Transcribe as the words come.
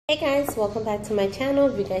Hey guys, welcome back to my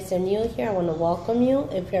channel. If you guys are new here, I want to welcome you.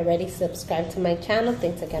 If you're already subscribed to my channel,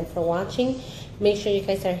 thanks again for watching. Make sure you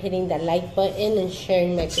guys are hitting that like button and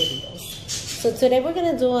sharing my videos. So today we're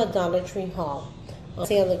going to do a Dollar Tree haul.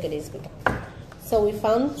 See how look at these we got. So we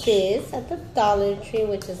found this at the Dollar Tree,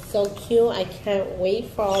 which is so cute. I can't wait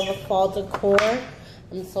for all the fall decor.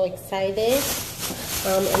 I'm so excited.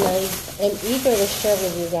 And I am eager to share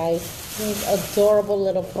with you guys these adorable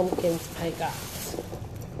little pumpkins I got.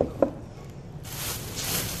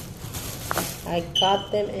 I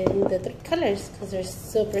got them in the 3 colors because they're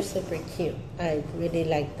super cute. I really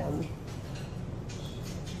like them.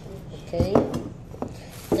 Okay.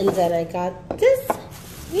 And then I got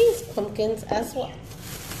these pumpkins as well.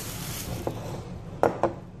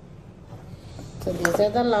 So these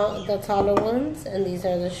are the taller ones and these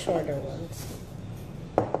are the shorter ones.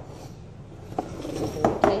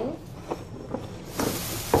 Okay.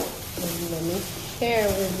 And let me share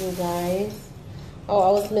with you guys. Oh,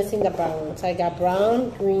 I was missing the brown ones. I got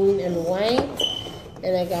brown, green, and white.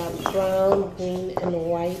 And I got brown, green, and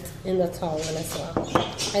white in the tall one as well.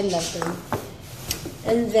 I love them.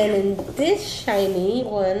 And then in this shiny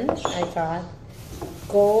one, I got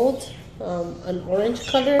gold, an orange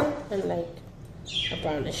color, and like a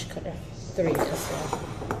brownish color. 3 as well.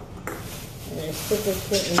 And they're super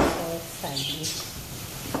cute and so exciting.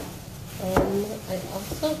 I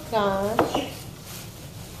also got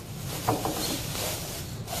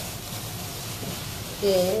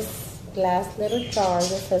this glass little jar that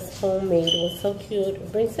says homemade. It was so cute.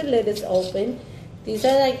 It brings the lid, it's open. These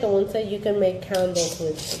are like the ones that you can make candles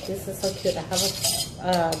with. This is so cute. I have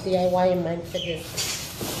a DIY in mind for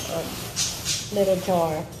this little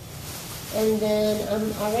jar. And then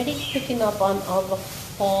I'm already picking up on all the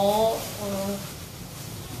fall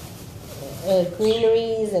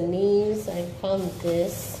greeneries and leaves. I found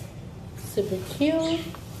this super cute.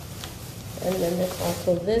 And then there's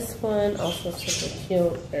also this one, also super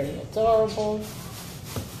cute, very adorable.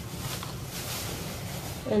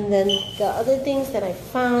 And then the other things that I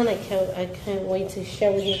found, I can't wait to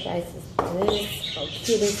share with you guys is this. How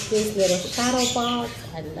cute is this little shadow box?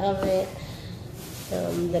 I love it.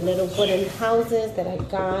 The little wooden houses that I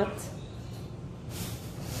got.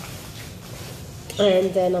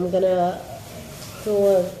 And then I'm gonna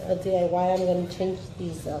do a DIY. I'm gonna change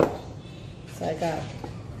these up. So I got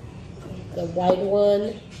the white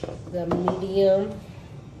one, the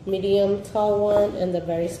medium tall one, and the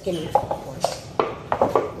very skinny tall one.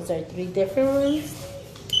 These are 3 different ones.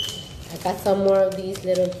 I got some more of these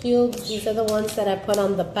little cubes. These are the ones that I put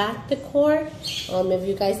on the back decor. If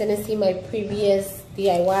you guys didn't see my previous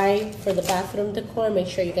DIY for the bathroom decor, make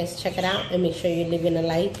sure you guys check it out and make sure you're leaving a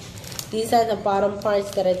like. These are the bottom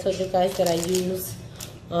parts that I told you guys that I use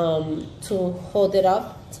to hold it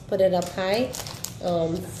up, to put it up high.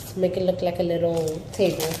 Make it look like a little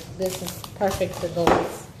table. This is perfect for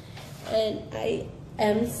those. And I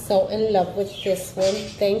am so in love with this one.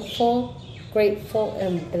 Thankful, grateful,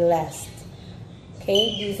 and blessed.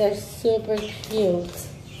 Okay, these are super cute.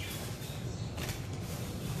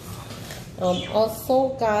 Also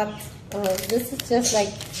got, this is just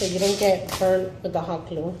like so you don't get burned with the hot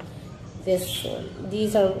glue. This one.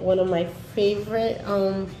 These are one of my favorite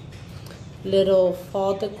little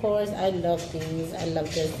fall decors. I love these. I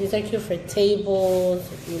love this. These are cute for tables,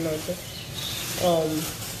 you know, just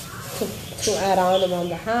to add on around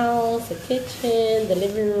the house, the kitchen, the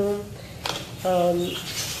living room. I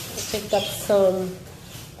picked up some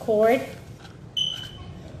cord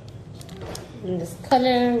in this color.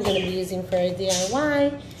 I'm gonna be using for a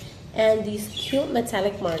DIY. And these cute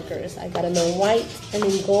metallic markers. I got them in white and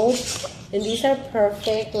in gold. And these are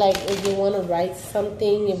perfect, like if you want to write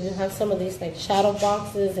something, if you have some of these like shadow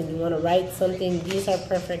boxes and you want to write something, these are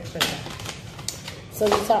perfect for that. So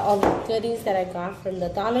these are all the goodies that I got from the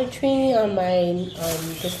Dollar Tree on my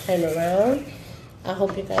this time around. I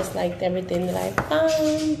hope you guys liked everything that I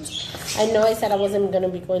found. I know I said I wasn't going to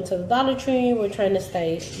be going to the Dollar Tree. We're trying to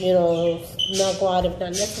stay, you know, not go out if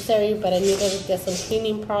not necessary, but I needed to get some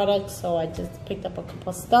cleaning products, so I just picked up a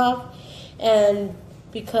couple stuff. And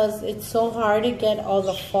because it's so hard to get all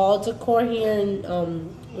the fall decor here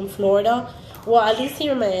in Florida. Well, at least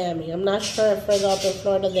here in Miami. I'm not sure if further up in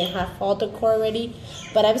Florida they have fall decor already.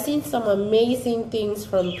 But I've seen some amazing things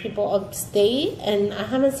from people upstate. And I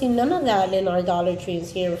haven't seen none of that in our Dollar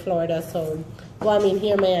Trees here in Florida. So, well, I mean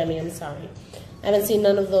here in Miami, I'm sorry. I haven't seen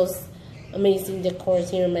none of those amazing decors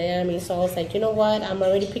here in Miami. So I was like, you know what? I'm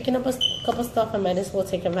already picking up a couple stuff. I might as well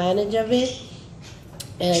take advantage of it.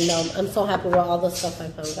 And I'm so happy with all the stuff I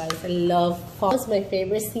found, guys. I love fall. It's my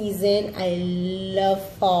favorite season. I love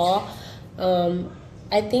fall.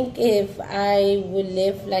 I think if I would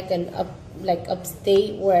live like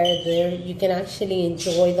upstate where there you can actually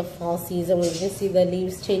enjoy the fall season, where you can see the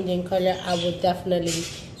leaves changing color, I would definitely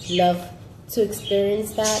love to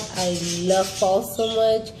experience that. I love fall so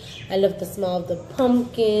much. I love the smell of the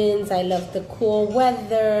pumpkins. I love the cool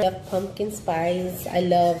weather. I love pumpkin spice. I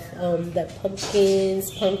love the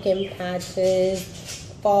pumpkins, pumpkin patches,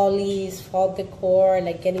 fall leaves, fall decor,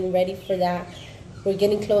 like getting ready for that. We're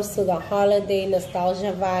getting close to the holiday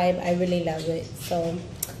nostalgia vibe. I really love it. So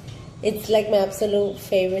it's like my absolute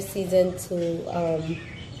favorite season to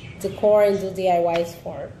decor and do DIYs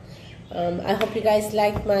for. I hope you guys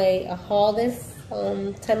liked my haul this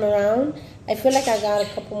time around. I feel like I got a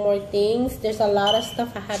couple more things. There's a lot of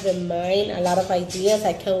stuff I have in mind, a lot of ideas.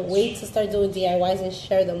 I can't wait to start doing DIYs and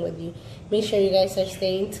share them with you. Make sure you guys are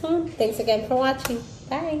staying tuned. Thanks again for watching.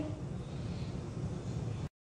 Bye.